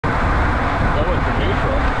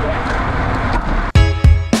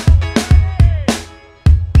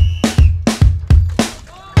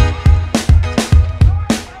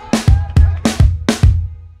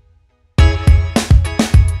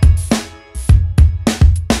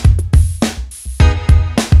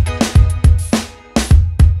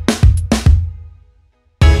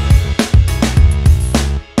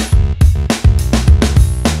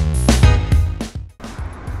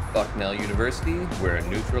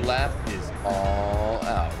overlap is all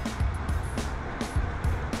out.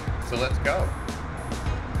 So let's go.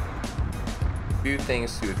 A few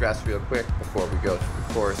things to address real quick before we go through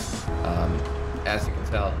the course. As you can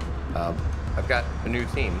tell, I've got a new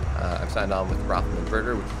team. I've signed on with Rothman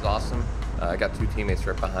Inverter, which is awesome. I got two teammates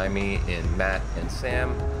right behind me in Matt and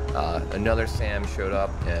Sam. Another Sam showed up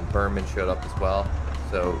and Berman showed up as well.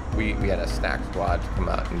 So we had a stack squad to come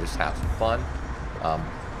out and just have some fun.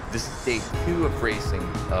 This is day 2 of racing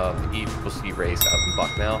of the ECCC race out in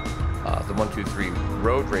Bucknell. The 1-2-3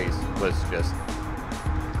 road race was just,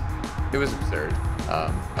 it was absurd.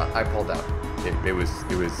 I pulled out. It was,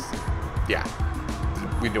 yeah.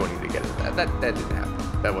 We don't need to get into that. That didn't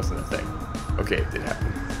happen. That wasn't a thing. Okay, it did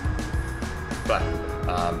happen. But,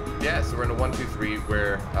 yeah, so we're in a 1-2-3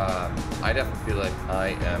 where I definitely feel like I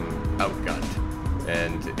am outgunned.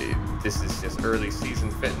 And this is just early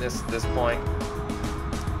season fitness at this point.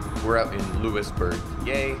 We're out in Lewisburg,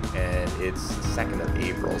 PA, and it's the 2nd of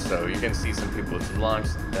April. So you're going to see some people with some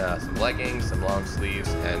leggings, some long sleeves,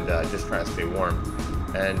 and just trying to stay warm.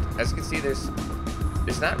 And as you can see, there's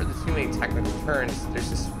not really too many technical turns.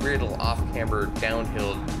 There's this weird little off-camber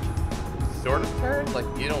downhill sort of turn. Like,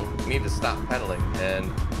 you don't need to stop pedaling, and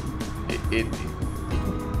you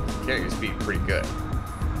can carry your speed pretty good.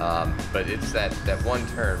 But it's that one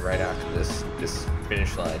turn right after this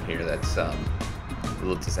finish line here that's a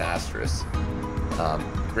little disastrous.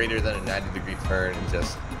 Greater than a 90-degree turn, and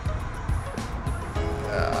just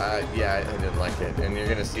yeah, I didn't like it. And you're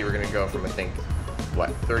gonna see we're gonna go from, I think, what,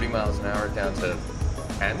 30 miles an hour down to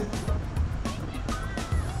 10?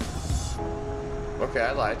 Okay,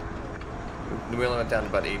 I lied. We only went down to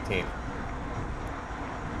about 18.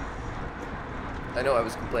 I know I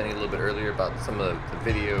was complaining a little bit earlier about some of the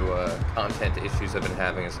video content issues I've been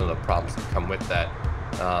having and some of the problems that come with that.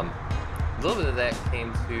 A little bit of that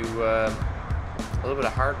came to a little bit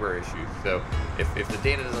of hardware issues. So if the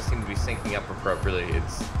data doesn't seem to be syncing up appropriately,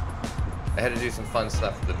 I had to do some fun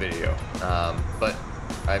stuff with the video. But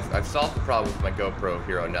I've solved the problem with my GoPro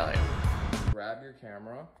Hero 9. Grab your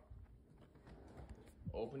camera,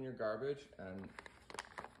 open your garbage, and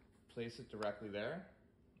place it directly there,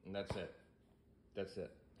 and that's it. That's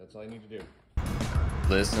it. That's all you need to do.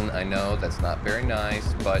 Listen, I know that's not very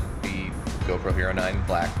nice, but the GoPro Hero 9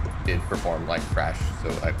 Black did perform like trash, so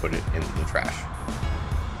I put it in the trash.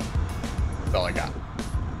 That's all I got.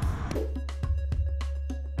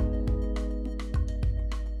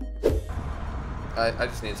 I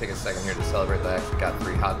just need to take a second here to celebrate that I actually got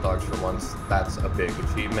 3 hot dogs for once. That's a big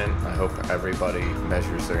achievement. I hope everybody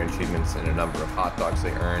measures their achievements in a number of hot dogs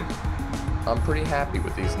they earn. I'm pretty happy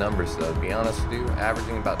with these numbers, though, to be honest with you.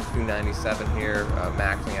 Averaging about 297 here,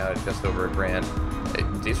 maxing out at just over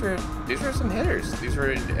 $1,000. These are some hitters. These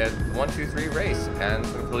were a 1-2-3 race and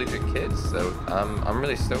some collegiate kids, so I'm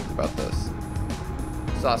really stoked about this.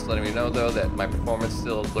 Sauce letting me know, though, that my performance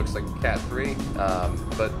still looks like a Cat 3,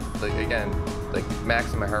 but again, like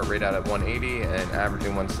maxing my heart rate out at 180 and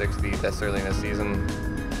averaging 160 this early in the season,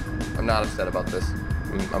 I'm not upset about this.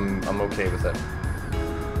 I'm okay with it.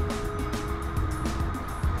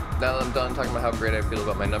 Now that I'm done talking about how great I feel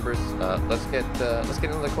about my numbers, let's get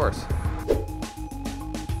into the course.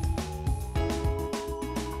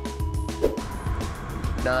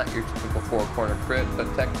 Not your typical 4-corner crit, but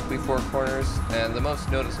technically 4 corners, and the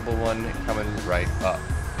most noticeable one coming right up.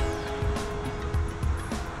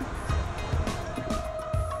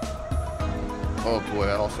 Oh boy,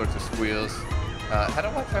 all sorts of squeals. Had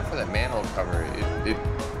to watch out for that manhole cover.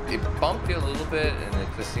 It bumped you a little bit, and it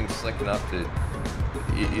just seemed slick enough to.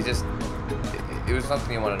 It was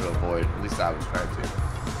something you wanted to avoid. At least I was trying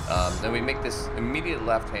to. Then we make this immediate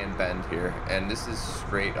left-hand bend here, and this is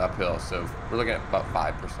straight uphill. So we're looking at about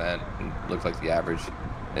 5%, and it looks like the average.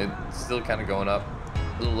 It's still kind of going up.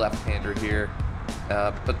 A little left-hander here,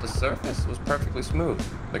 but the surface was perfectly smooth.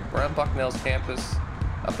 Like, we're on Bucknell's campus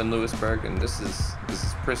up in Lewisburg, and this is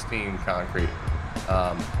pristine concrete.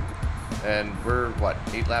 And we're what,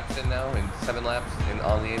 8 laps in now, and 7 laps in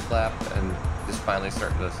on the 8th lap, and just finally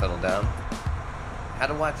starting to settle down. Had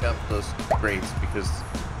to watch out for those grates because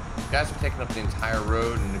guys were taking up the entire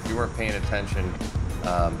road, and if you weren't paying attention,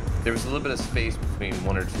 there was a little bit of space between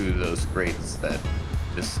 1 or 2 of those grates that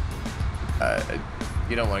just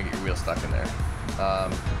you don't want to get your wheel stuck in there.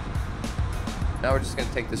 Now we're just going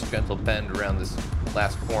to take this gentle bend around this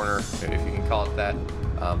last corner, if you can call it that.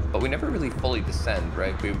 But we never really fully descend,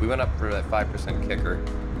 right? We went up for that 5% kicker.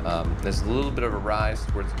 There's a little bit of a rise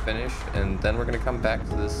towards the finish, and then we're going to come back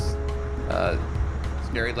to this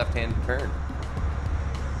scary left-hand turn.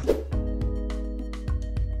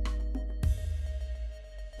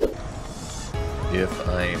 If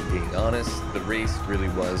I am being honest, the race really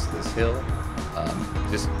was this hill.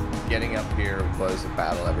 Just getting up here was a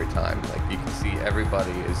battle every time. Like, you can see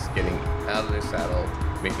everybody is getting out of their saddle,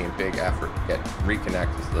 making a big effort to get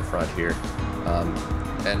reconnected to the front here.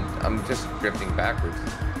 And I'm just drifting backwards.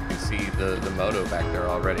 You can see the moto back there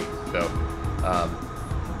already. So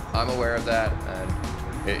I'm aware of that,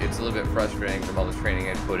 and it's a little bit frustrating from all the training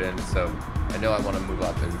I put in. So I know I want to move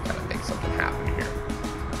up and kind of make something happen here.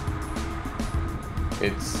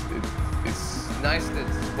 It's nice that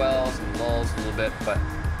it swells and lulls a little bit, but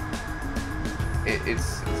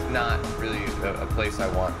it's not really a place I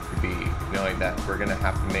want to be, knowing that we're going to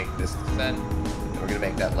have to make this descent, and we're going to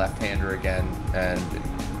make that left-hander again, and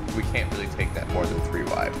we can't really take that more than 3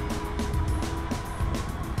 wide.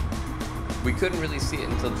 We couldn't really see it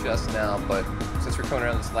until just now, but since we're coming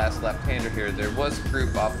around this last left-hander here, there was a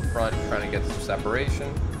group off the front trying to get some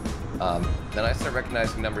separation. Then I start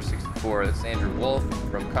recognizing number 64, that's Andrew Wolf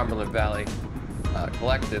from Cumberland Valley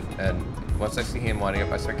Collective, and once I see him winding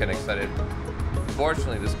up, I start getting excited.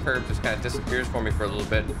 Fortunately, this curve just kind of disappears for me for a little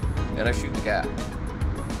bit, and I shoot the gap.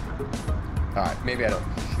 Alright, maybe I don't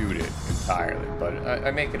shoot it entirely, but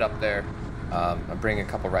I make it up there. I'm bringing a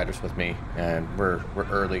couple riders with me, and we're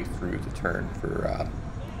early through the turn for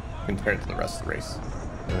compared to the rest of the race.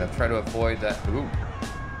 And I'm trying to avoid that. Ooh,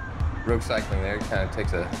 rogue cycling there, kind of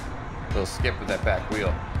takes a little skip with that back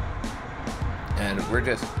wheel. And we're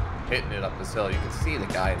just hitting it up this hill. You can see the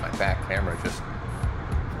guy in my back camera just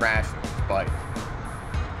crashing his bike.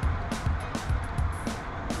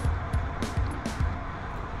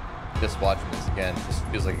 Just watching this again, just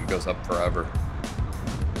feels like it goes up forever.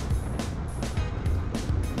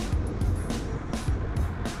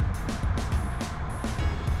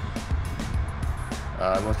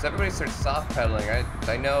 Once everybody starts soft pedaling,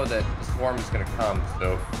 I know that the swarm is going to come,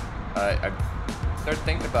 so I start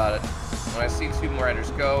thinking about it. When I see 2 more riders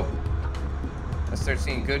go, I start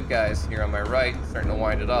seeing good guys here on my right, starting to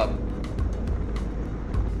wind it up.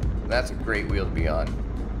 That's a great wheel to be on.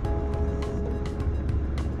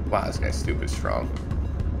 Wow, this guy's stupid strong.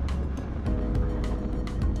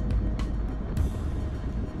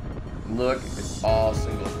 Look, it's all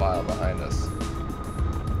single file behind us.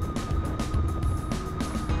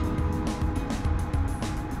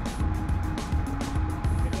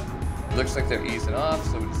 Looks like they're easing off,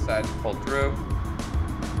 so we decide to pull through.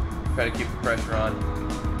 Try to keep the pressure on.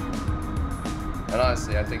 And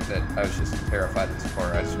honestly, I think that I was just terrified of this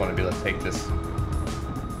corner. I just want to be able to take this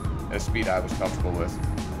at a speed I was comfortable with.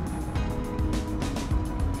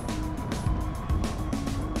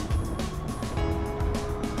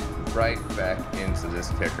 Right back into this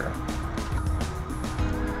kicker.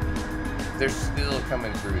 They're still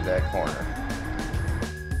coming through that corner.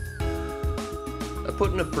 I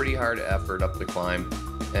put in a pretty hard effort up the climb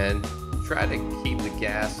and tried to keep the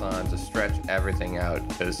gas on to stretch everything out,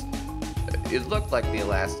 because it looked like the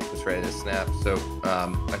elastic was ready to snap. So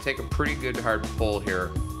I take a pretty good hard pull here,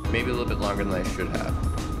 maybe a little bit longer than I should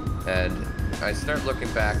have. And I start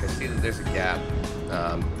looking back, I see that there's a gap.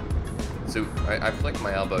 So I flick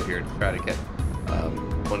my elbow here to try to get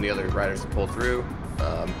one of the other riders to pull through.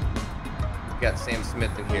 Got Sam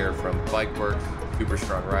Smith in here from Bike Works, super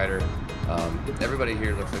strong rider. Everybody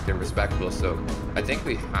here looks like they're respectable, so I think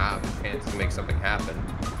we have a chance to make something happen.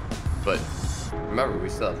 But remember, we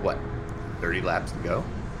still have, what, 30 laps to go?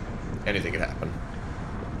 Anything could happen.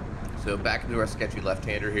 So back into our sketchy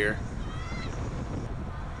left-hander here.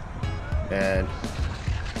 And,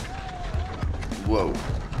 whoa.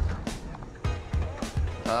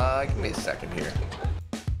 Give me a second here.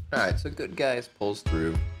 Alright, so good guys pulls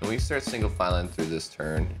through, and we start single filing through this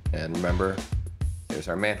turn. And remember, there's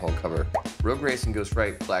our manhole cover. Rogue Racing goes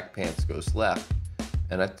right, Black Pants goes left.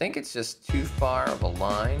 And I think it's just too far of a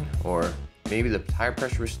line, or maybe the tire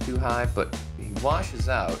pressure is too high, but he washes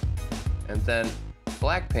out. And then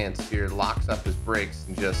Black Pants here locks up his brakes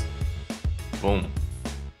and just boom.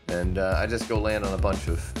 And I just go land on a bunch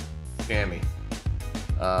of chamois.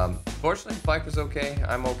 Fortunately, the bike was okay.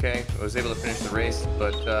 I'm okay. I was able to finish the race,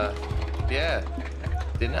 but yeah,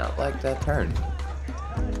 did not like that turn.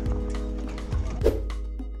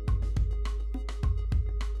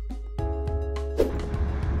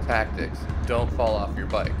 Tactics. Don't fall off your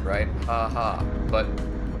bike, right? Ha ha. But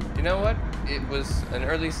you know what? It was an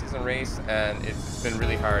early season race, and it's been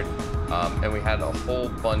really hard. And we had a whole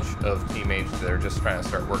bunch of teammates that are just trying to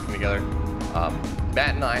start working together.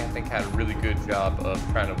 Matt and I think, had a really good job of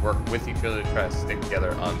trying to work with each other to try to stick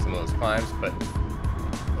together on some of those climbs, but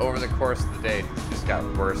over the course of the day, it just got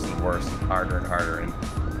worse and worse and harder and harder. And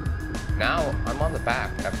now I'm on the back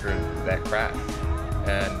after that crash.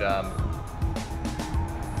 And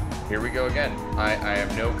here we go again. I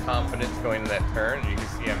have no confidence going to that turn. You can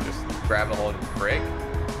see I'm just grabbing a hold of the brake,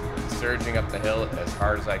 surging up the hill as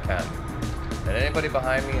hard as I can. And anybody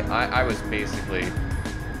behind me, I was basically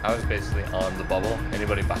on the bubble.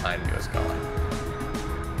 Anybody behind me was gone.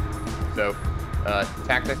 So,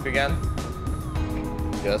 tactics again,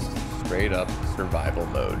 just straight up survival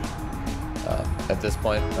mode. At this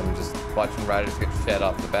point, I'm just watching riders get shed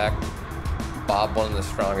off the back. Bob, one of the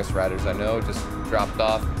strongest riders I know, just dropped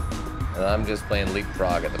off, and I'm just playing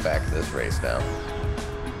leapfrog at the back of this race now.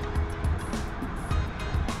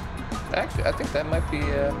 Actually, I think that might be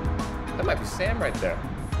Sam right there.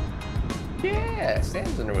 Yeah,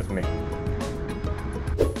 Sam's in there with me.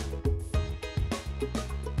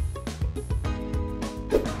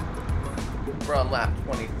 We're on lap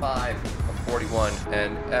 25 of 41,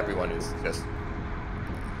 and everyone is just,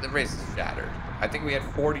 the race is shattered. I think we had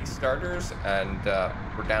 40 starters, and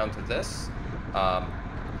we're down to this,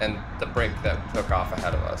 and the break that took off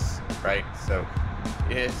ahead of us, right? So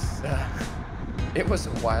it's, it was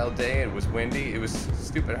a wild day, it was windy, it was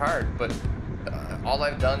stupid hard, but all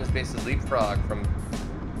I've done is basically leapfrog from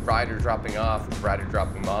rider dropping off, rider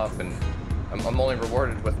dropping off, and I'm only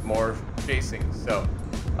rewarded with more chasing. So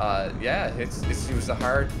yeah, it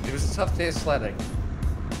was a tough day of sledding.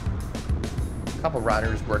 A couple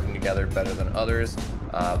riders working together better than others,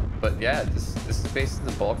 but yeah, this is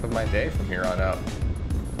basically the bulk of my day from here on out.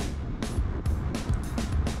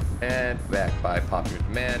 And back by popular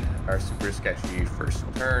demand, our super sketchy first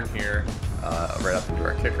turn here, right up into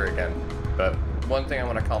our kicker again. But one thing I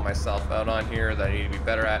want to call myself out on here that I need to be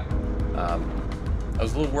better at, I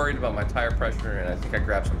was a little worried about my tire pressure, and I think I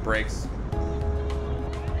grabbed some brakes.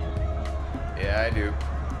 Yeah, I do.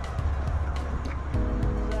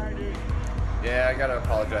 Yeah, I gotta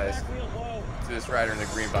apologize to this rider in the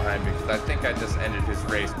green behind me, because I think I just ended his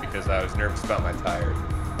race because I was nervous about my tires.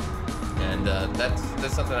 And that's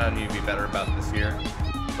something I need to be better about this year.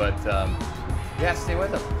 But yeah, stay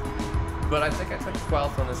with him. But I think I took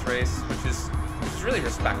 12th on this race, which is really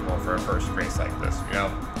respectable for a first race like this, you know.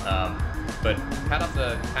 But hat off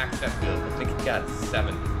to Hack Sheffield. I think he got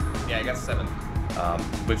 7th. Yeah, he got 7th,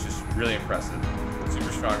 which is really impressive.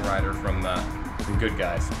 Super strong rider from Good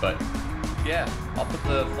Guys. But yeah, I'll put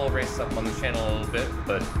the full race up on the channel a little bit.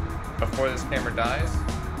 But before this camera dies,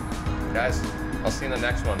 guys, I'll see you in the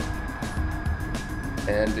next one.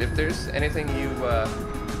 And if there's anything you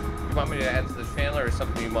want me to add to the channel, or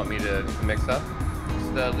something you want me to mix up,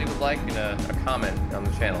 just leave a like and a comment on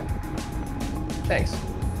the channel. Thanks.